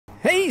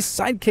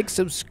Sidekick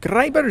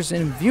subscribers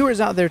and viewers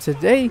out there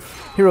today.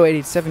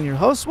 Hero887, your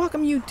host,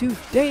 welcome you to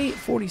day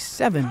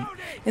 47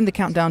 in the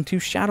countdown to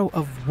Shadow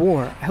of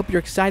War. I hope you're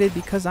excited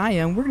because I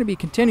am. We're going to be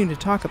continuing to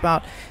talk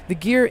about the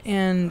gear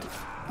and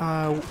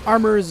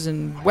armors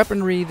and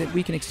weaponry that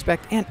we can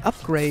expect and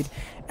upgrade.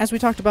 As we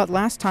talked about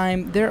last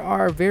time, there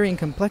are varying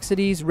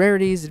complexities,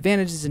 rarities,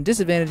 advantages, and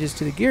disadvantages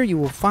to the gear you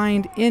will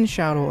find in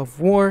Shadow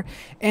of War.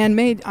 And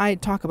I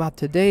talk about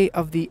today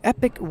of the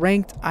epic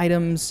ranked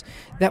items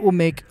that will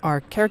make our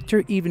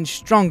character even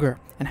stronger,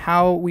 and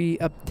how we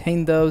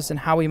obtain those and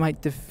how we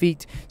might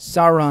defeat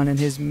Sauron and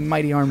his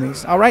mighty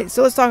armies. Alright,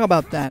 so let's talk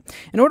about that.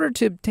 In order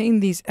to obtain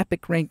these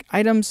epic rank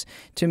items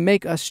to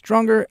make us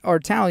stronger, or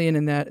Talion,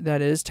 and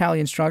that is,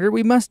 Talion stronger,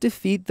 we must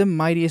defeat the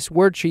mightiest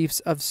war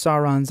chiefs of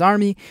Sauron's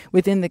army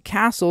within the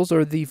castles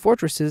or the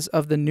fortresses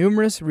of the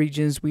numerous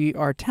regions we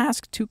are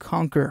tasked to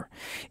conquer.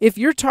 If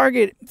your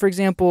target, for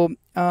example,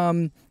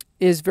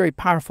 is very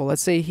powerful.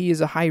 Let's say he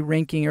is a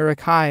high-ranking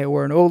Uruk-hai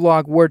or an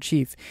Olog war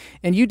chief,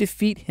 and you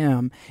defeat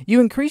him, you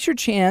increase your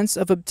chance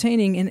of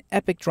obtaining an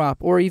epic drop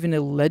or even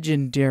a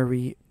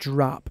legendary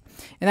drop.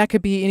 And that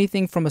could be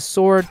anything from a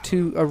sword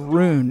to a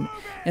rune,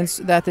 and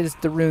so that is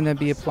the rune that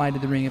be applied to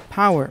the Ring of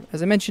Power,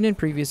 as I mentioned in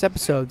previous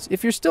episodes.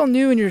 If you're still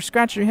new and you're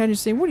scratching your head and you're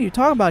saying, what are you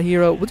talking about,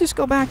 Hero? Well, just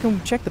go back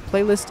and check the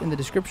playlist in the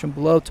description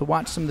below to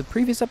watch some of the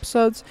previous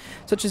episodes,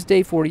 such as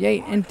day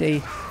 48 and day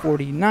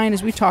 49,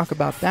 as we talk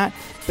about that.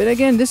 But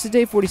again, this is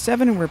day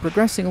 47, and we're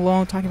progressing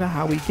along, talking about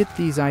how we get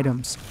these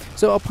items.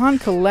 So upon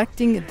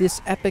collecting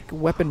this epic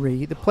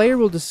weaponry, the player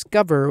will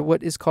discover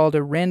what is called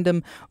a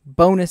random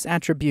bonus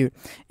attribute.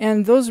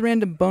 And those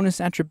random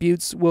bonus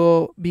attributes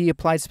will be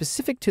applied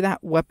specific to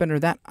that weapon or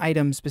that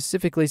item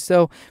specifically.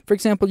 So, for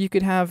example, you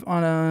could have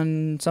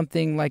on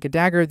something like a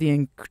dagger,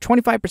 the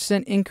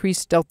 25%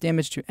 increased stealth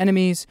damage to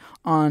enemies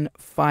on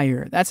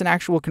fire. That's an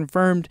actual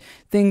confirmed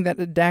thing that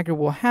the dagger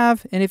will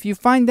have, and if you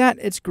find that,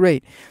 it's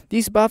great.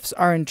 These buffs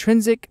are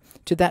intrinsic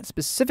to that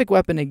specific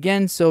weapon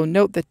again, so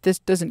note that this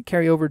doesn't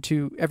carry over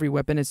to every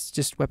weapon, it's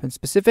just weapon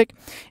specific.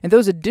 And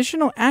those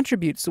additional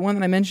attributes, the one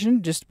that I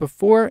mentioned just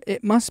before,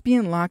 it must be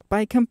unlocked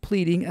by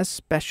completing a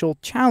special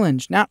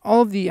challenge. Not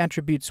all of the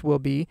attributes will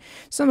be.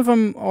 Some of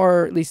them,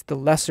 or at least the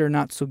lesser,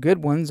 not so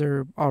good ones,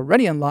 are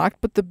already unlocked,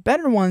 but the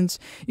better ones,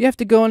 you have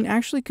to go and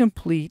actually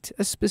complete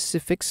a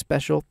specific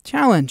special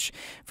challenge.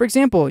 For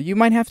example, you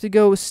might have to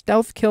go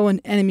stealth kill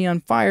an enemy on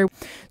fire.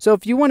 So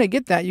if you want to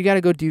get that, you got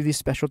to go do the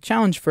special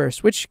challenge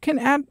first, which can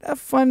add a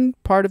fun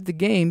part of the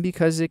game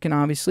because it can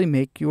obviously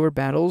make your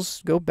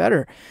battles go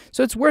better.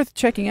 So it's worth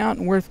checking out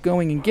and worth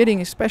going and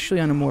getting, especially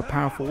on a more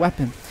powerful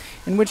weapon.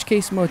 In which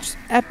case, most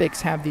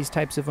epics have these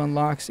types of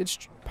unlocks.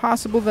 It's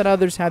possible that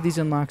others have these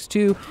unlocks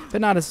too,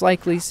 but not as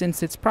likely,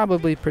 since it's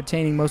probably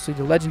pertaining mostly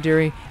to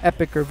legendary,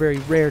 epic, or very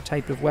rare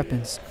type of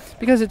weapons,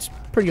 because it's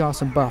pretty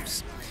awesome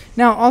buffs.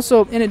 Now,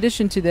 also, in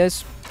addition to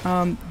this,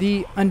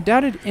 the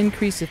undoubted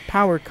increase of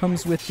power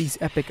comes with these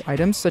epic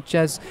items, such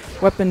as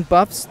weapon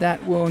buffs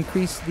that will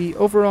increase the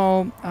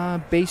overall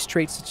base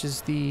traits, such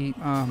as the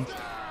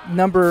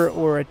number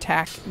or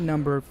attack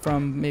number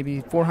from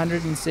maybe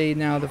 400, and say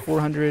now the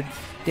 400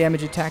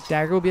 damage attack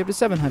dagger will be up to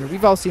 700.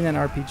 We've all seen that in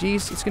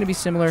RPGs. It's going to be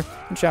similar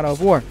in Shadow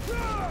of War.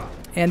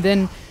 And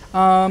then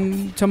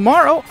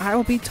tomorrow I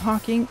will be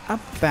talking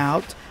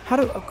about how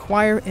to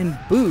acquire and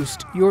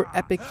boost your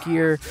epic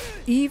gear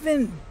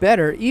even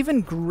better,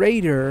 even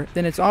greater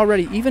than it's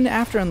already, even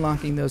after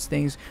unlocking those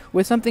things,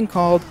 with something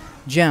called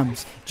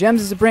gems.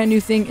 Gems is a brand new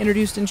thing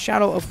introduced in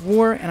Shadow of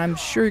War, and I'm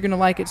sure you're going to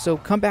like it, so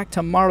come back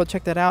tomorrow to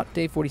check that out.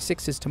 Day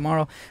 46 is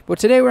tomorrow. But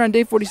today we're on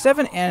day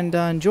 47, and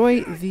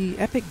enjoy the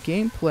epic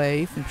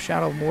gameplay from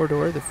Shadow of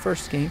Mordor, the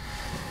first game,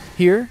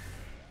 here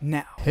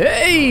now.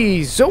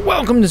 Hey, so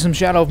welcome to some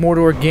Shadow of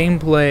Mordor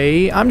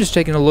gameplay. I'm just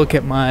taking a look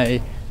at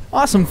my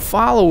awesome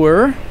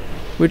follower,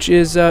 which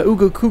is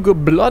Uga Kuga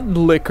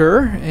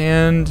Bloodlicker,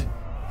 and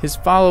his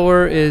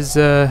follower is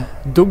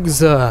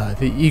Dugza,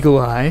 the Eagle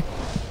Eye,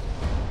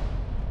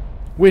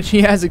 which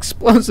he has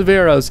explosive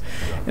arrows,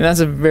 and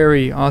that's a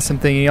very awesome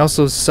thing. He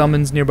also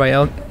summons nearby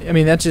I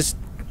mean, that's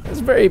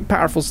very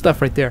powerful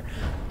stuff right there.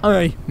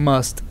 I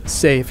must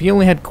say, if he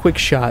only had quick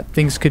shot,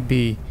 things could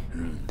be,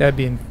 that'd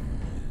be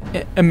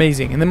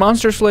amazing. And the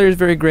Monster Slayer is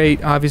very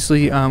great.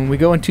 Obviously, we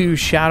go into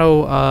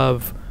Shadow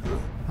of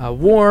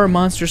War.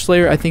 Monster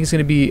Slayer, I think, is going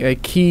to be a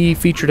key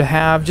feature to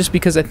have, just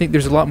because I think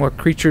there's a lot more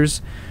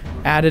creatures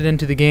added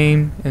into the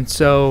game, and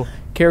so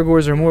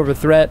Caragors are more of a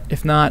threat,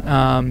 if not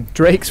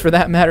drakes for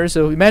that matter.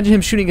 So imagine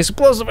him shooting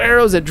explosive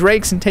arrows at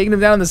drakes and taking them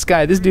down in the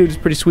sky. This dude is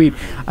pretty sweet.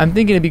 I'm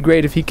thinking it'd be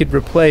great if he could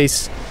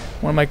replace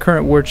one of my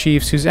current war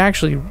chiefs, who's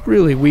actually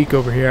really weak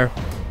over here.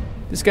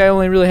 This guy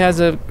only really has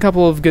a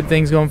couple of good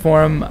things going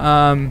for him.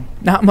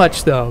 Not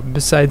much, though,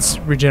 besides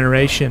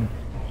regeneration.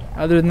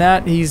 Other than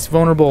that, he's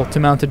vulnerable to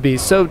mounted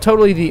beasts. So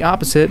totally the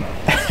opposite.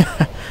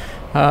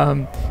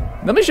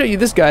 Let me show you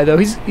this guy, though.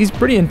 He's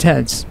pretty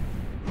intense.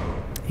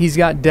 He's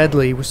got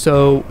deadly,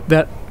 so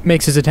that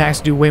makes his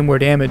attacks do way more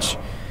damage.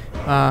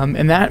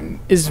 And that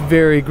is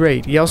very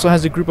great. He also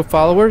has a group of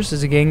followers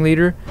as a gang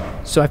leader,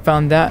 so I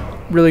found that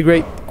really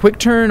great. Quick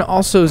turn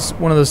also is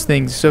one of those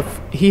things. So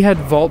if he had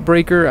Vault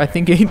Breaker, I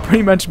think he'd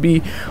pretty much be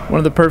one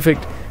of the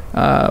perfect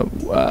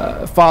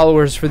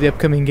followers for the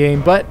upcoming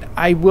game. But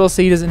I will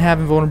say he doesn't have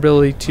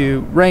invulnerability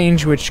to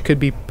range, which could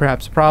be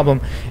perhaps a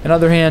problem. On the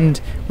other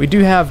hand, we do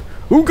have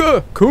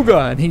Ooga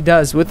Kuga, and he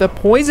does with a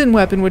poison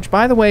weapon, which,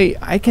 by the way,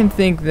 I can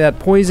think that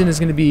poison is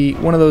going to be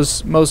one of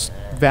those most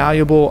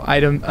valuable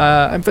item.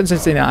 I'm not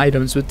saying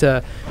items,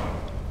 but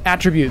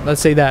attribute. Let's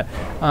say that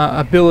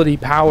ability,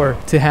 power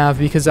to have,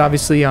 because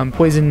obviously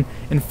poison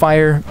and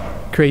fire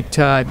create.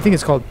 I think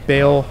it's called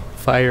bale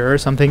fire or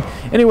something.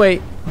 Anyway,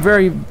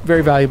 very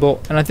very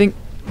valuable, and I think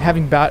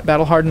having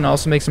battle harden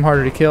also makes him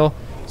harder to kill.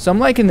 So I'm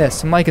liking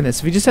this.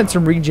 If he just had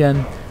some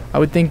regen, I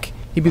would think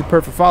he'd be the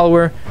perfect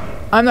follower.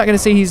 I'm not going to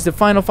say he's the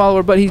final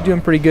follower, but he's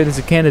doing pretty good as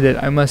a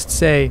candidate, I must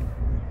say.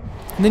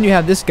 And then you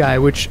have this guy,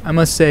 which I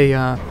must say,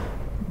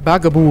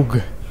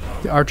 Bagaboog,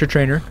 the archer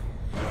trainer,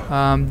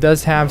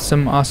 does have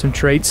some awesome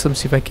traits. Let me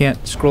see if I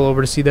can't scroll over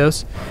to see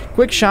those.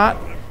 Quick shot.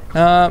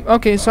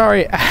 Okay,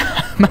 sorry.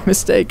 My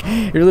mistake.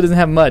 He really doesn't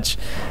have much,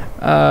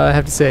 I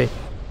have to say.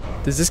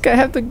 Does this guy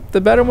have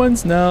the better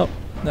ones? No.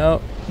 I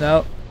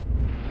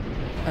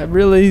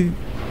really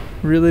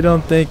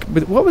don't think.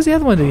 But what was the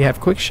other one? Did he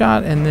have quick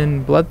shot and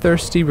then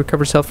bloodthirsty,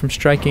 recovers health from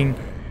striking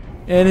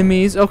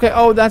enemies? Okay.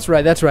 Oh, that's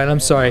right. I'm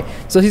sorry.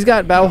 So he's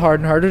got battle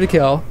hardened, harder to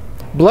kill.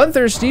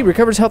 Bloodthirsty,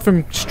 recovers health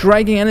from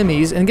striking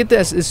enemies, and get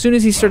this: as soon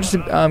as he starts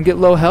to get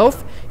low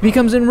health, he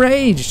becomes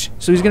enraged.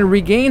 So he's going to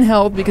regain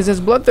health because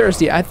he's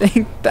bloodthirsty. I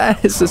think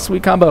that is a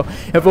sweet combo.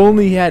 If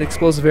only he had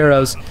explosive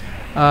arrows.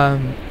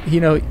 You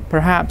know,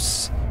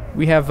 perhaps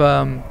we have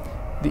the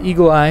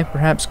Eagle Eye.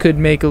 Perhaps could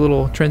make a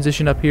little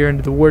transition up here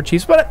into the War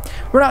Chiefs, but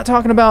we're not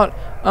talking about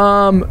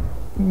going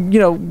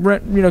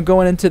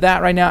into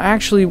that right now.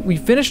 Actually, we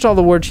finished all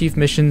the War Chief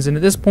missions, and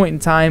at this point in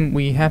time,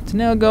 we have to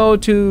now go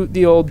to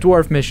the old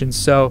dwarf missions.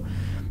 So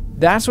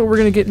that's what we're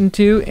going to get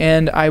into,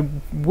 and I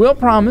will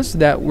promise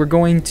that we're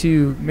going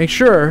to make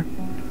sure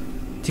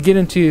to get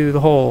into the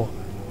whole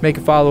make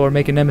a follower,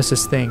 make a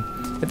nemesis thing.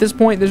 At this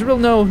point, there's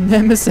really no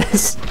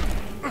nemesis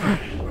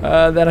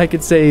that I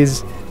could say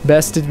is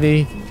bested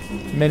me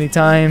many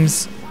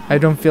times. I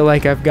don't feel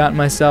like I've gotten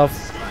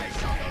myself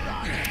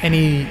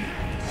any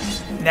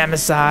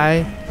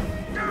Nemesi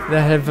that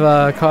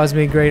have caused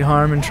me great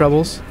harm and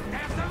troubles.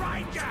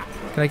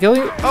 Can I kill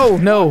you? Oh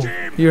no,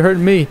 you hurt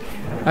me.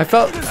 I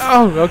felt.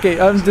 Oh, okay.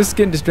 I'm just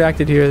getting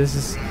distracted here. This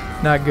is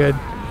not good.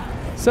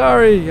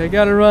 Sorry, I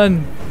gotta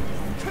run.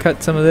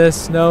 Cut some of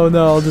this. No,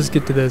 I'll just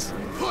get to this.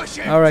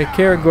 Alright,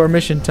 Karagor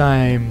mission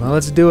time.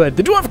 Let's do it.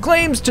 The dwarf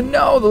claims to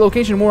know the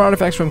location of more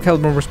artifacts from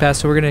Celebrimbor's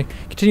past, so we're gonna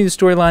continue the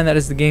storyline. That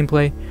is the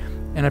gameplay.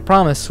 And I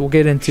promise we'll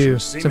get into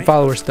some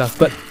follower stuff.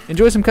 But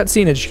enjoy some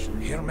cutscenage.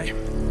 Hear me?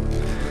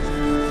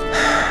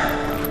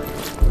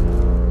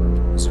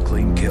 It's a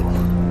clean kill.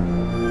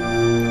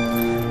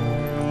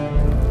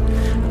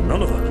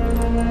 None of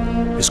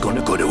it is going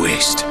to go to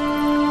waste.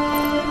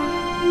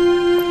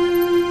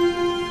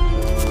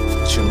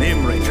 What's your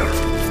name, Ranger?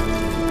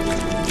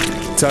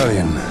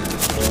 Talion.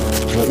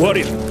 What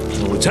warrior?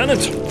 A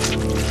lieutenant?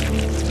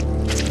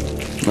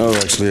 No,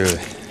 actually, I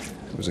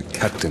was a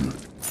captain.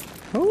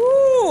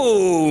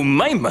 Oh,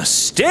 my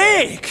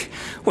mistake.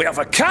 We have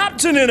a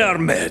captain in our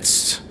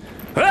midst.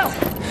 Well,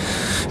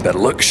 better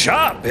look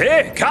sharp,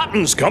 eh?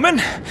 Captain's coming.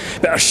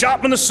 Better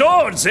sharpen the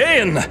swords,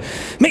 eh? And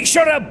make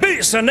sure our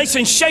boots are nice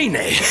and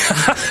shiny.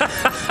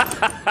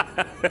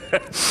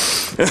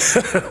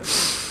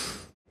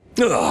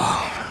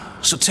 Oh,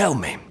 so tell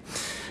me,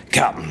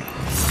 Captain,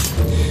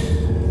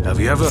 have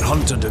you ever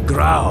hunted a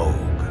Graug?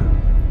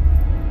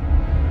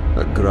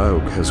 A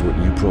Graug has what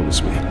you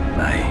promised me.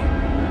 Aye.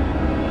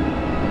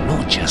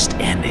 Not just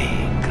any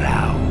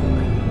Graug.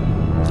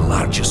 The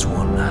largest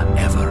one I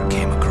ever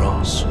came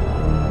across.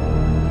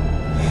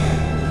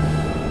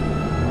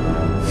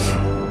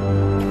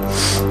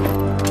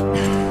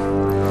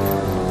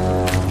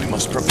 We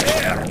must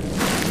prepare.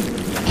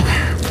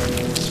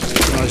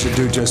 I should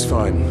do just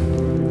fine.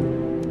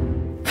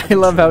 I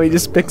love how he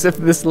just picks up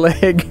this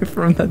leg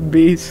from that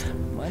beast.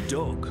 My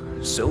dog,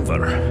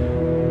 Silver,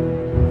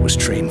 was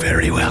trained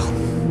very well.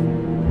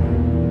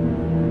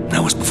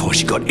 That was before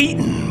she got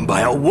eaten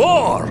by a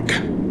warg.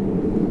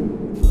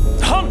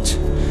 The hunt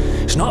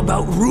is not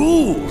about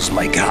rules,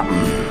 my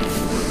captain.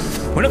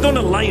 We're not going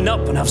to line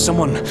up and have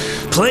someone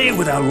play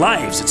with our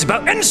lives. It's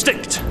about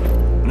instinct,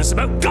 and it's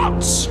about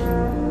guts.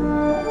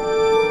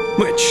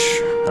 Which,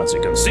 as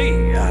you can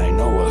see, I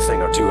know a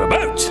thing or two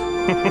about.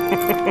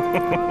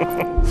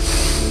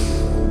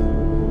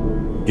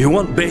 You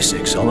want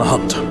basics on the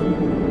hunt?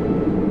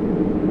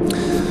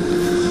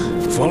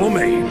 Follow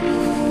me.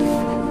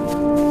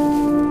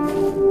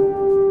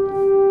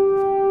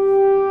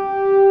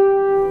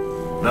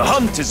 The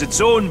hunt is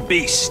its own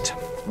beast,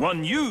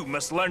 one you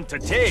must learn to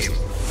tame.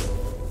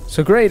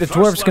 So great, a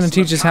dwarf's going to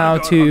teach us how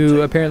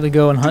to apparently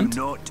go and hunt. Do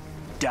not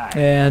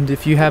And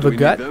if you have What a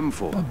do we need gut, them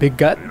for? a big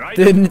gut,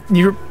 then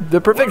you're the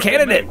perfect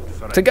candidate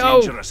to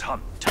go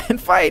and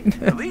fight.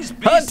 These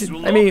Hunt, beasts will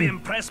I not be mean,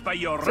 impressed by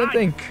your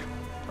something. rank.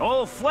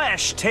 All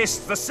flesh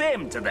tastes the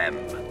same to them.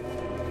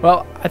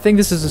 Well, I think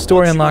this is a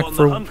story Once you unlock go on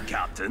for the hunt,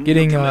 Captain,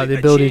 getting you'll come out the a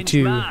ability changed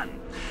to man.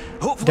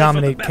 Hopefully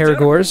dominate for the better,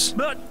 Caragors,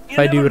 but you if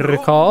I do never know.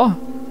 recall.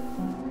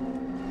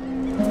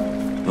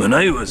 When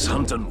I was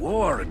hunting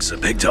wargs, I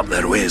picked up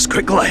their ways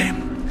quickly.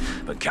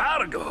 But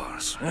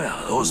Caragors,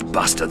 well, those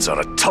bastards are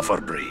a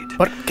tougher breed.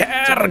 But Took me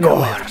a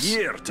Caragors,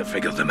 year to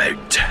figure them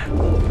out.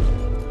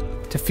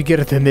 to figure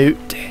them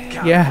out.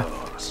 Yeah,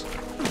 Caragors.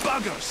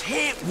 Buggers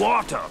hate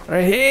water.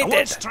 I hate I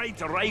once it. tried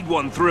to ride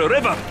one through a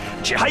river.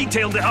 She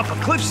hightailed it up a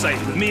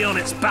cliffside with me on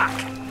its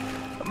back.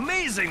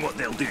 Amazing what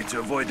they'll do to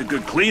avoid a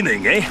good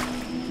cleaning, eh?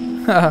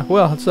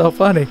 Well, it's so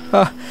funny.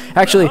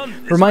 Actually,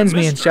 reminds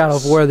me in Shadow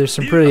of War, there's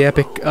some pretty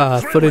epic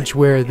footage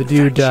where the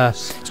dude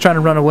is trying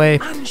to run away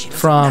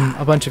from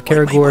a bunch of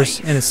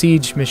Caragors in a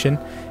siege mission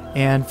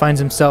and finds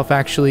himself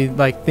actually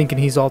like thinking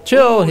he's all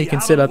chill and he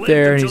can sit up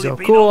there and he's all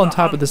cool on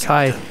top of this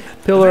high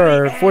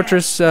pillar or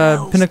fortress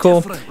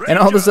pinnacle, and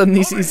all of a sudden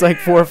he sees like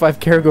 4 or 5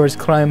 Caragors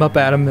climb up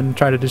at him and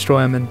try to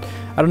destroy him. And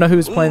I don't know who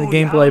was playing the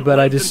gameplay, but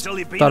I just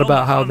thought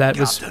about how that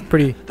was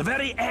pretty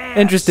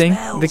interesting.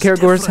 The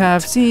Caragors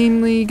have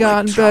seemingly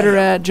gotten better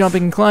at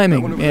jumping and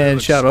climbing in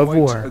Shadow of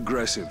War.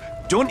 Aggressive.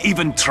 Don't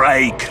even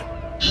try.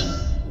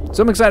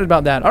 So I'm excited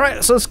about that.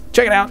 Alright, so let's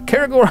check it out.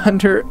 Caragor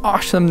Hunter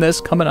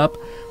awesomeness coming up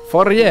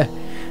for ya.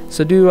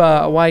 So do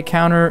a Y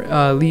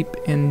counter leap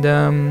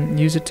and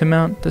use it to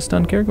mount the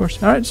stunned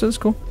Caragors. Alright, so that's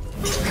cool.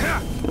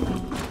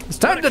 It's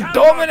time to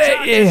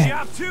dominate You you!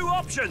 have 2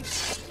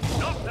 options.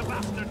 Knock the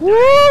bastard Woo!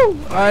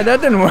 Alright,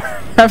 that didn't work.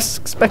 I was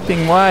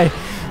expecting Y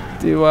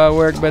to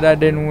work, but that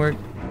didn't work.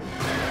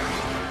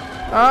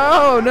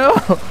 Oh no!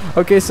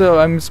 Okay, so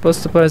I'm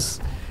supposed to press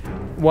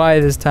Y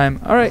this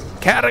time. Alright,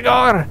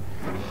 Caragor!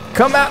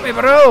 Come at me,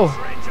 bro!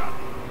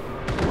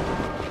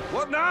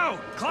 What now?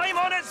 Climb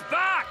on its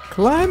back.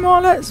 Climb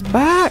on its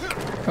back!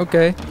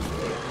 Okay.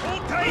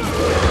 Hold tight.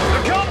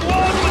 I can't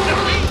walk with the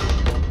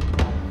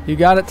feet. You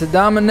got it to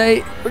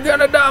dominate. We're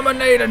gonna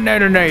dominate and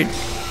detonate.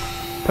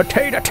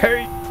 Potato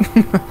tate.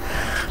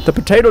 The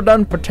potato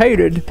done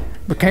potatoed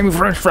became a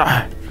french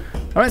fry.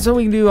 Alright, so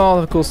we can do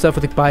all the cool stuff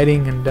with the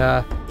biting and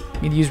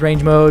you can use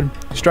range mode,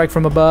 strike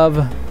from above.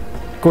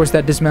 Of course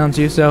that dismounts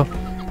you, so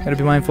gotta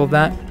be mindful of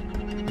that.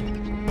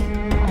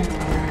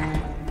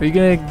 Are you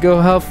gonna go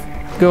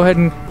ahead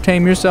and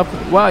tame yourself?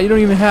 Wow, you don't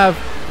even have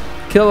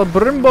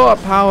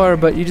Celebrimbor power,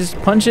 but you just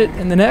punch it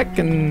in the neck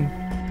and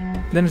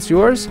then it's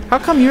yours? How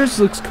come yours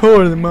looks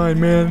cooler than mine,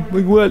 man?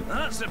 Like what?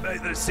 That's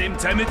about the same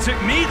time it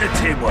took me to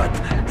tame one.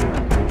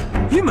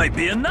 You might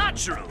be a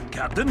natural,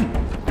 Captain.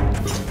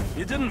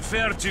 You didn't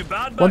fare too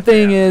bad. One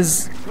thing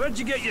is, where'd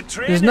you get your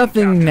training, there's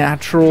nothing Captain?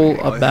 natural I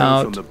hail from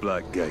about the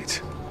Black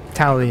Gate.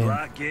 Talion.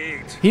 Black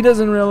Gate. He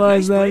doesn't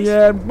realize that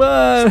yet,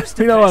 but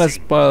we don't want to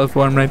spoil it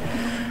for him, right?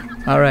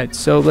 Alright,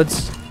 so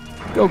let's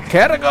go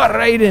Caragor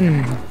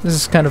raiding. This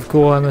is kind of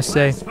cool, I must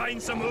say. Let's find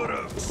some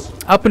Uruks.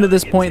 Up until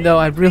this point, though,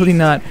 I've really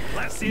not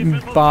Let's see if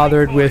it'll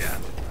bothered fight with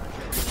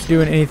for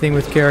doing anything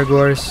with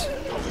Caragors. ya.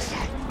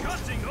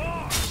 Cutting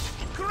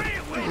off.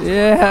 Great way.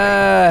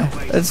 Yeah,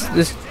 let's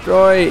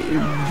destroy,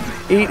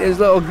 eat his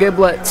little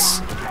giblets.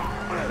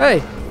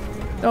 Hey,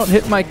 don't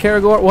hit my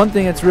Caragor. One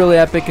thing that's really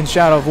epic in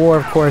Shadow of War,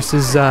 of course,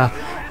 is the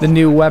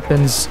new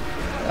weapons.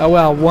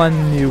 Well,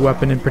 one new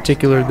weapon in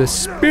particular, the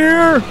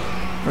spear,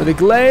 or the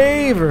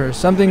glaive, or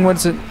something,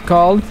 what's it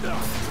called?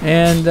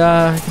 And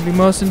it can be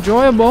most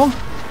enjoyable.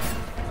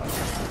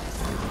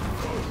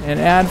 And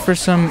add for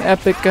some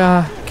epic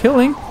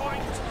killing.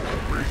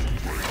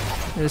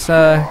 Just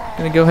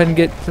gonna go ahead and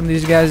get some of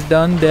these guys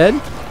done, dead.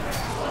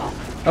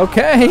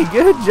 Okay,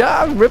 good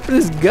job ripping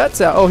his guts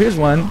out. Oh, here's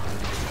one.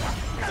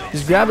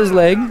 Just grab his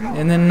leg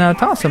and then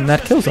toss him.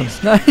 That kills him.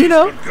 You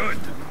know,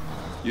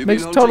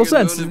 makes total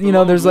sense. You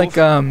know, there's like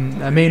a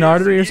main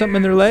artery or something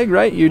in their leg,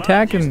 right? You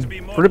attack and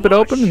rip it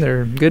open and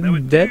they're good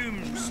and dead.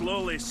 Doom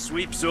slowly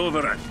sweeps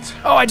over it.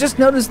 Oh, I just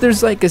noticed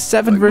there's like a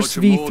 7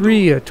 versus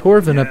V3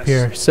 Torvin up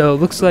here. So it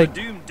looks like...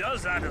 Doom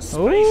does add a spice.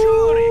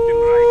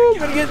 Oh,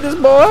 gonna get this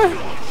boy.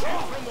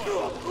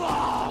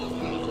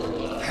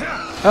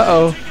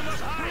 Uh-oh.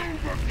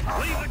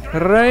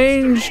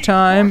 Range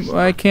time. Oh,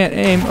 I can't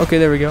aim. Okay,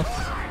 there we go.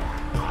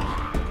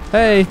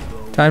 Hey,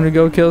 time to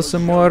go kill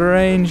some more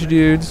range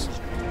dudes.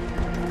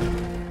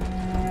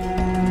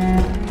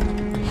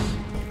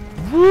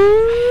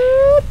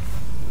 Whoop.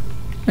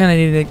 And I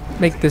need to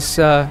make this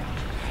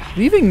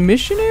leaving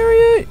mission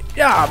area.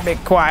 Ah, be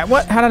quiet.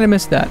 What? How did I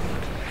miss that?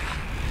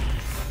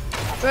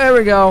 There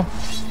we go.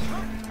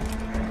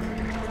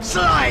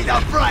 Slay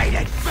the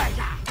braided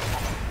figure!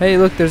 Hey,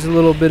 look, there's a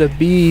little bit of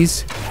bee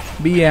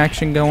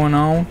action going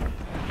on.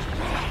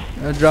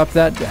 Drop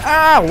that.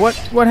 Ah,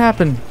 what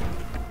happened?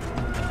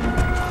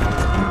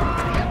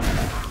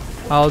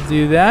 I'll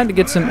do that to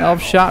get some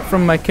elf shot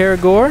from my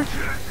Caragor.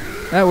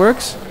 That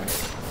works.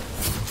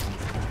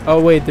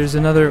 Oh wait, there's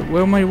another.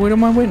 What am I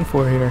waiting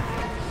for here?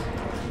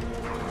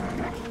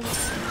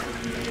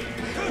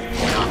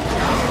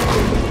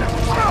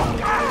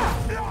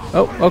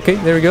 Oh, okay,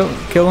 there we go.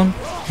 Kill him.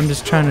 I'm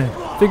just trying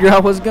to figure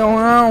out what's going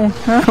on.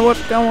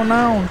 What's going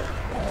on?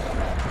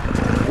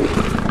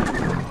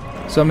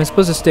 So am I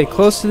supposed to stay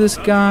close to this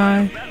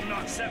guy?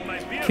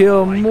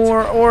 Kill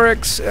more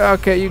oryx.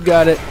 Okay, you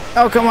got it.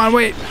 Oh, come on,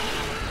 wait.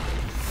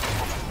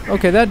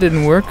 Okay, that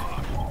didn't work.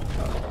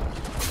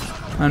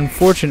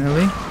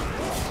 Unfortunately.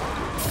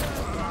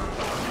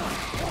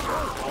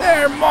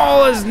 There,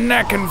 maul his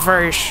neck and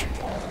face.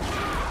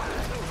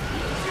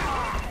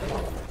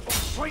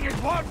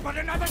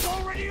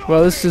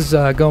 Well, this is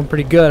going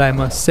pretty good, I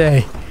must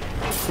say.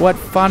 What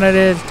fun it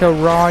is to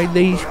ride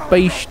these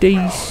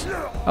beasties.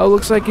 Oh,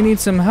 looks like you need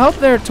some help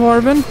there,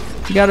 Torvin.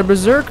 You got a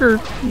berserker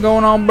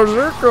going on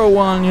berserker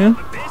on you.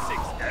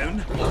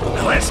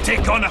 Let's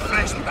take on a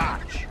fresh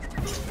batch.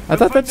 I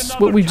thought that's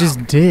what we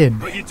just did.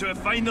 Put you to a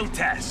final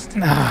test.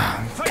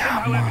 Ah, Fight it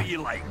come however on.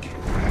 you like.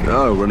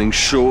 Oh, running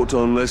short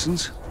on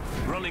lessons?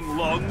 Running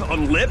long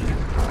on lip.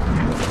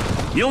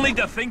 You'll need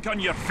to think on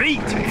your feet.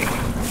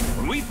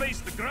 When we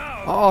face the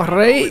ground.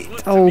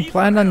 Alright, I'll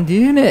plan on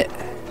doing it.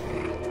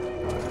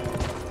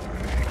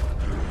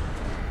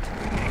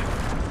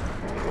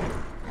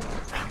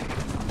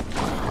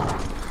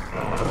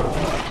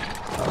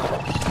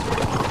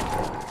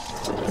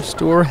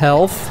 Restore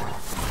health.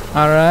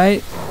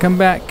 Alright, come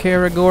back,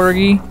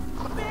 Karagorgi.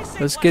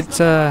 Let's get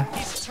Right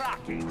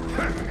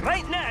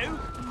now,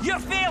 you're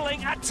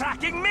failing at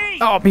tracking me.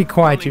 Oh, be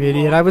quiet, you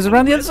idiot. I was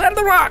around the other side of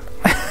the rock.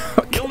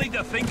 You'll need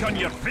to think on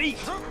your feet.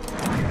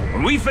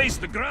 When we face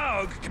the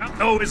Graug,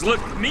 can't always look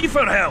to me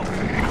for help.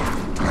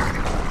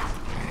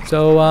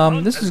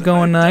 So, this is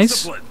going nice.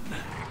 Discipline.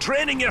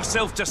 Training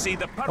yourself to see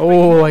the perfect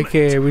Oh, moment.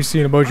 okay, we've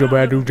seen a bunch of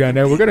bad dudes down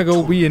there. We're gonna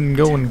go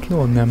and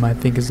killing them, I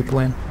think is the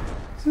plan.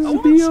 This I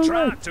will be once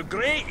alright. tried to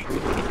great.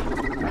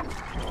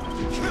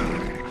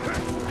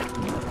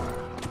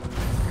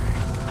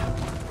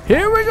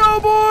 Here we go,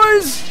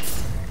 boys!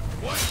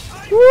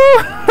 Woo!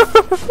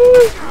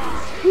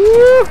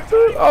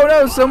 Oh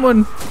no,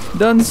 someone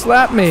done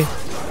slapped me.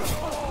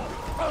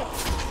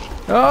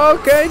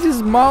 Okay,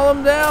 just maul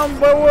them down,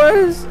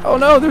 boys. Oh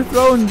no, they're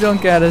throwing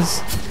junk at us.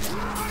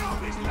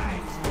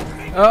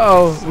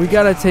 Uh-oh, we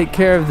gotta take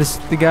care of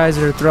the guys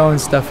that are throwing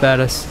stuff at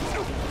us.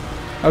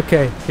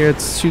 Okay, here,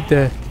 let's shoot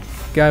the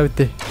guy with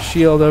the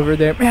shield over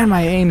there. Man,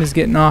 my aim is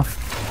getting off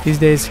these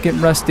days,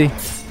 getting rusty.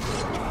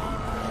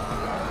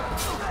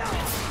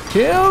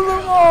 Kill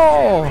them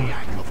all!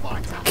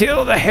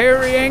 Kill the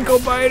hairy ankle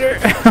biter!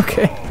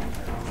 Okay.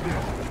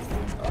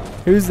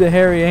 Who's the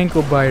hairy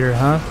ankle biter,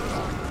 huh?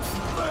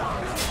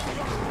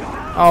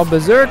 Oh,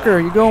 berserker,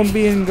 you going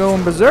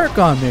berserk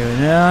on me?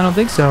 No, I don't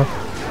think so.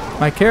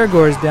 My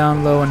Karagor is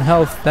down low in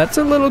health. That's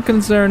a little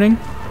concerning.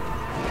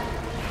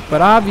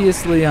 But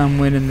obviously I'm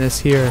winning this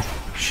here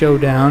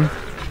showdown.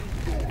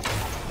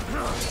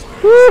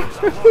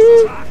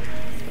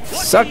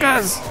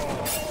 Suckers!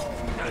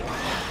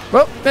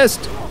 Well,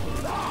 missed.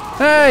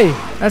 Hey,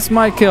 that's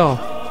my kill.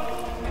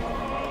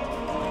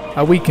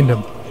 I weakened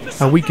him.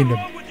 I weakened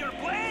him. With your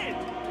blade.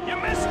 You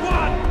missed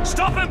one.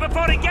 Stop him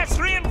before he gets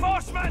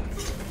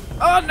reinforcements.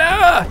 Oh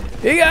no!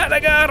 You gotta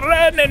go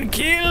run and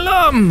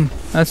kill him!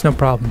 That's no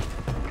problem.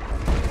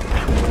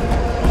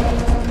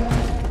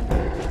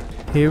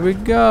 Here we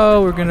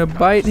go. We're gonna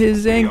bite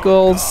his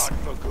ankles.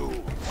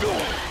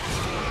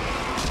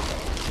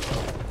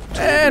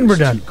 And we're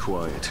done. Keep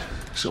quiet.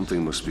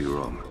 Something must be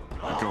wrong.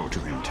 Go to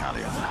him,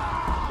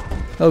 Talion.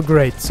 Oh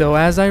great, so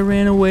as I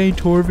ran away,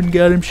 Torvin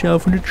got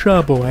himself into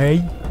trouble,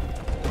 eh?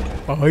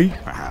 Aye?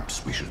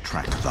 Perhaps we should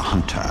track the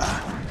hunter.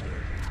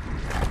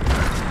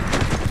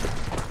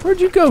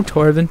 Where'd you go,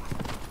 Torvin?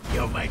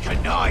 You'll make a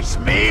nice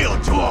meal,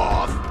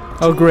 dwarf.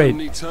 Oh great.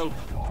 Needs help.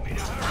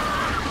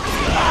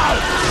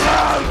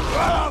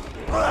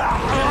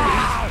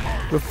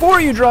 Before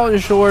you draw your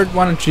sword,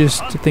 why don't you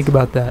just think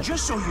about that?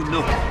 Just so you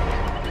know,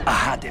 I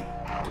had him.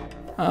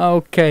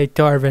 Okay,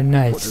 Torvin, What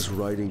nice. does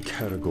riding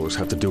Caragors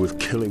have to do with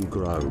killing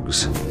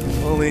Graugs?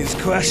 All these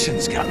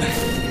questions, Captain.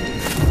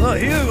 Oh,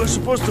 you were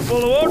supposed to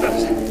follow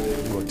orders.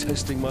 You are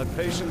testing my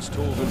patience,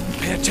 Torvin.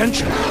 Pay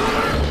attention.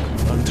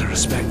 Learn to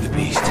respect the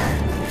beast.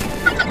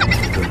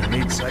 Gonna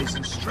need size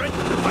and strength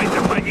to fight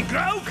the mighty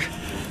Graug.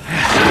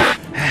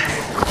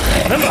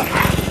 Remember,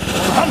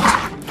 hunt.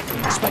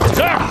 Respect is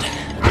earned.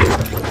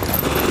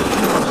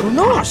 Who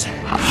knows?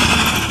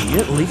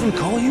 He'll even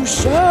call you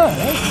sir,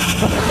 eh?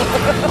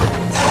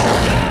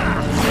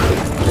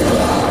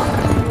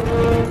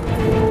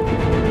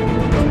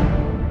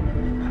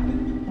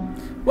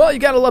 Well, you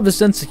gotta love the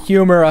sense of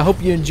humor. I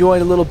hope you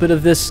enjoyed a little bit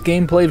of this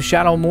gameplay of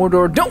Shadow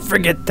Mordor. Don't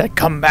forget to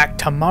come back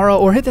tomorrow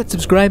or hit that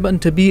subscribe button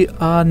to be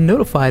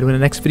notified when the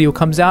next video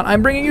comes out.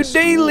 I'm bringing you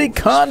daily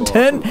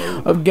content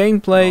of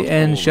gameplay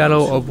and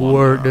Shadow of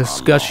War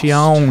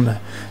discussion.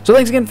 So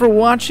thanks again for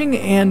watching,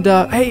 and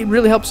hey, it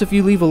really helps if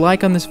you leave a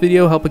like on this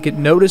video, help it get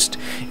noticed.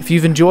 If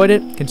you've enjoyed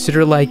it,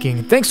 consider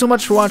liking. Thanks so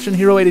much for watching.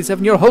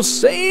 Hero87, your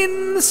host,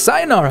 saying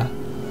sayonara.